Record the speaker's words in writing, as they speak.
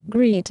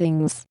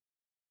Greetings.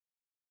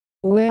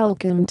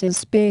 Welcome to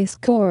Space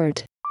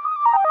Court.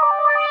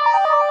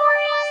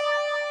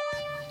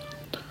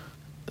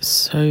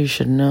 So you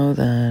should know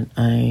that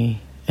I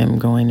am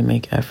going to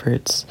make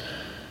efforts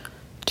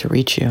to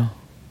reach you.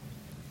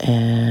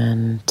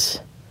 And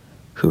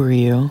who are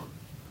you?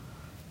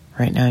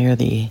 Right now you're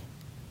the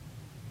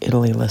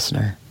Italy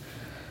listener.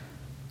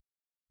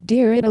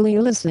 Dear Italy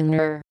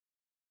listener,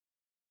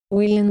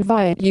 we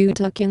invite you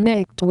to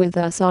connect with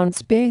us on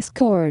Space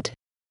Court.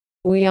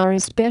 We are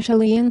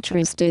especially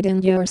interested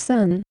in your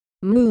sun,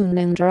 moon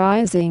and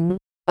rising,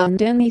 and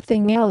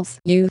anything else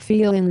you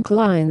feel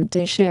inclined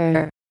to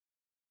share.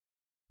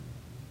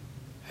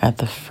 At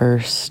the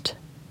first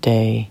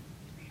day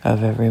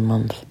of every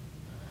month.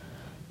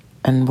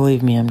 And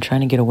believe me, I'm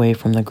trying to get away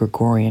from the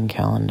Gregorian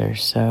calendar,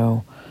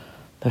 so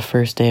the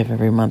first day of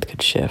every month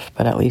could shift,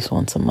 but at least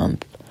once a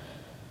month.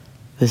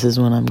 This is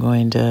when I'm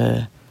going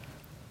to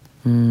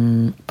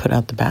put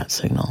out the bat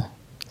signal /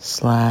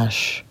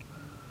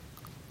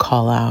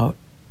 call out,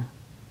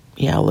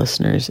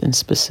 listeners in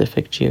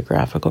specific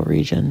geographical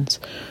regions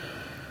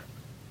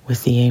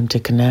with the aim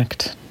to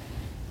connect.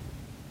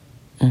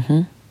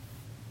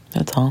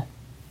 That's all.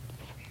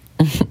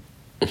 I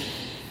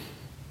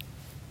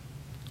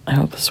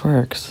hope this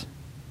works.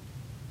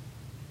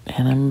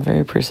 And I'm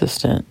very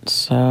persistent,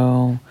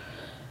 so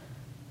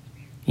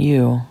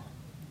you,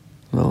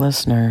 the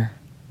listener,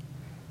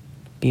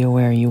 be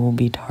aware you will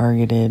be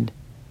targeted.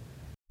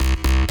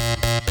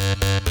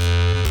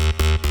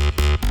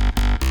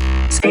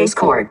 Space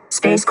Court,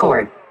 Space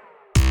Court.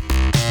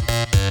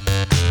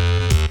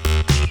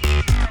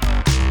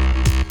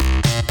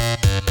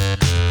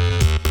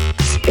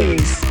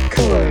 Space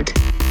Court.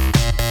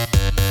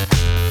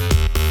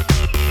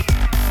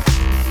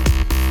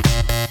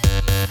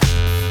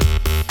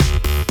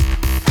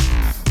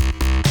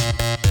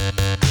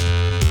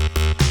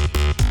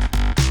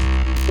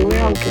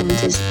 Welcome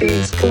to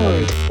Space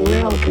Court.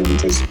 Welcome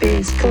to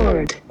Space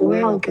Court.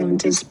 Welcome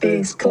to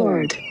Space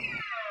Court.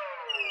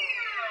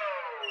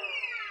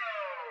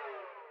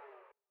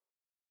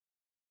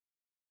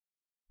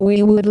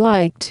 We would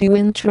like to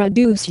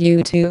introduce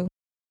you to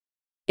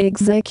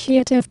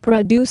Executive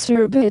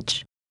Producer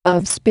Bitch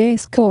of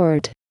Space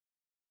Court,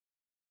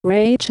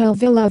 Rachel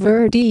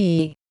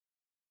Villaverde.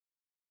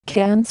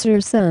 Cancer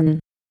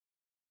Sun,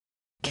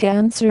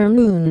 Cancer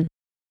Moon,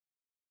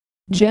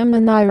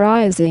 Gemini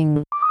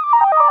Rising.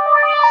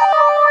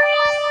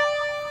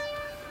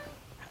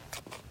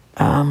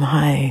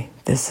 Hi,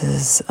 this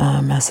is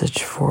a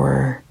message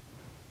for,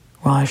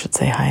 I should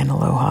say hi and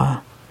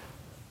aloha.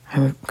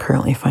 I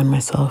currently find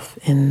myself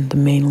in the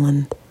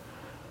mainland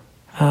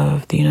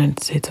of the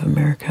United States of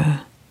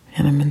America,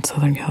 and I'm in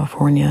Southern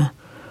California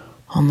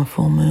on the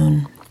full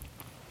moon.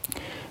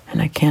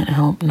 And I can't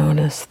help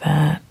notice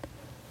that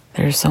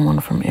there's someone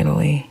from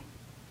Italy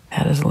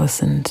that has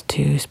listened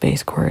to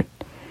Space Court.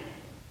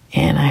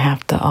 And I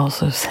have to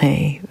also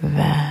say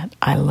that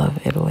I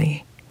love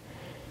Italy.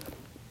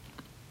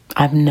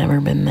 I've never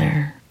been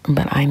there,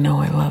 but I know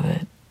I love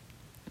it.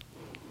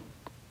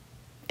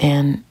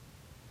 And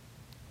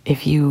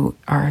if you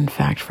are in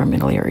fact from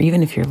Italy, or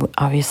even if you're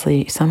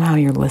obviously somehow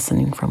you're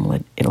listening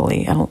from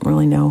Italy, I don't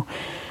really know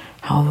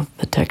how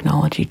the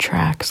technology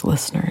tracks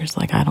listeners.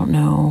 Like, I don't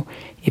know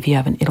if you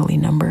have an Italy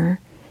number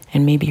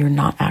and maybe you're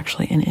not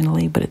actually in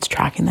Italy, but it's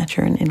tracking that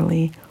you're in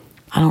Italy.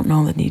 I don't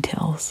know the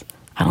details.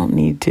 I don't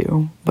need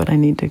to, but I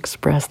need to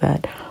express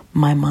that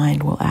my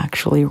mind will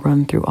actually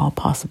run through all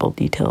possible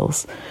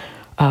details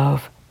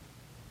of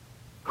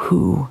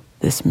who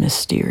this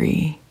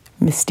mystery.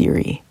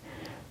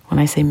 When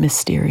I say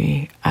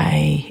mystery,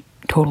 I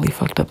totally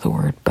fucked up the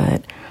word,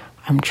 but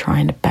I'm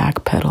trying to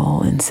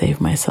backpedal and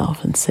save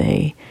myself and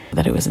say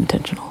that it was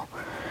intentional.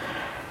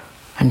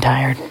 I'm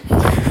tired.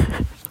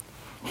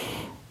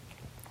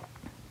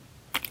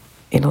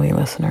 Italy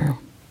listener,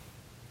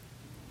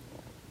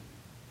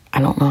 I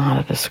don't know how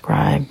to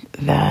describe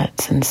that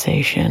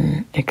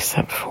sensation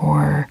except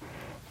for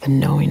the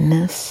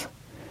knowingness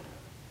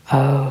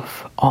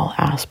of all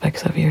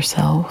aspects of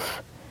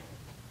yourself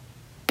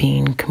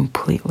being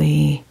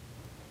completely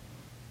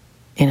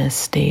in a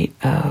state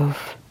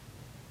of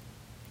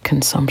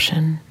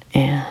consumption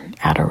and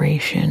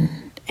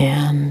adoration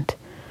and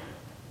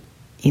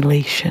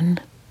elation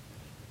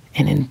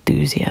and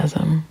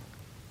enthusiasm.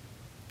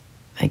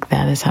 Like,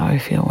 that is how I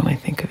feel when I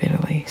think of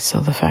Italy.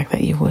 So the fact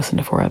that you've listened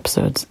to 4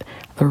 episodes,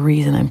 the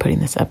reason I'm putting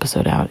this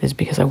episode out is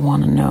because I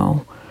want to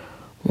know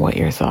what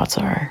your thoughts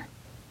are.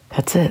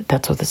 That's it.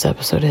 That's what this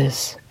episode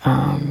is.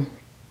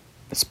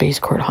 Space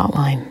Court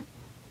Hotline,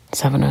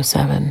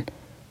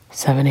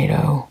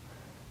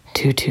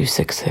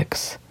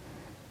 707-780-2266.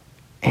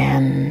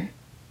 And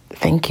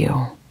thank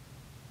you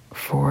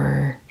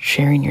for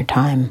sharing your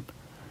time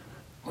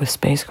with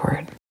Space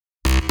Court.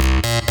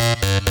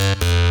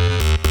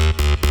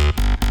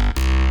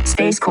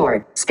 Space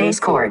Court, Space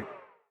Court.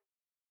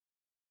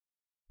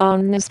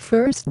 On this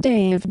first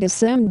day of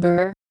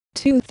December,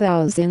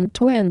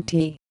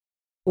 2020,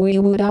 we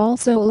would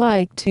also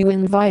like to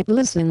invite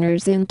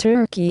listeners in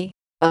Turkey,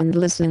 and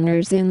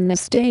listeners in the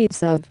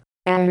states of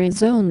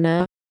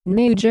Arizona,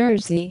 New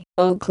Jersey,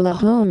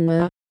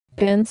 Oklahoma,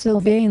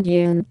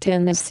 Pennsylvania and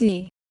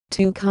Tennessee,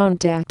 to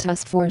contact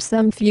us for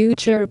some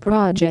future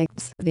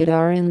projects that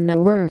are in the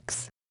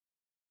works.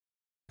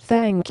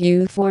 Thank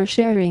you for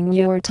sharing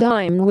your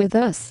time with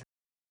us.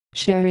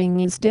 Sharing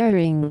is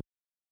daring.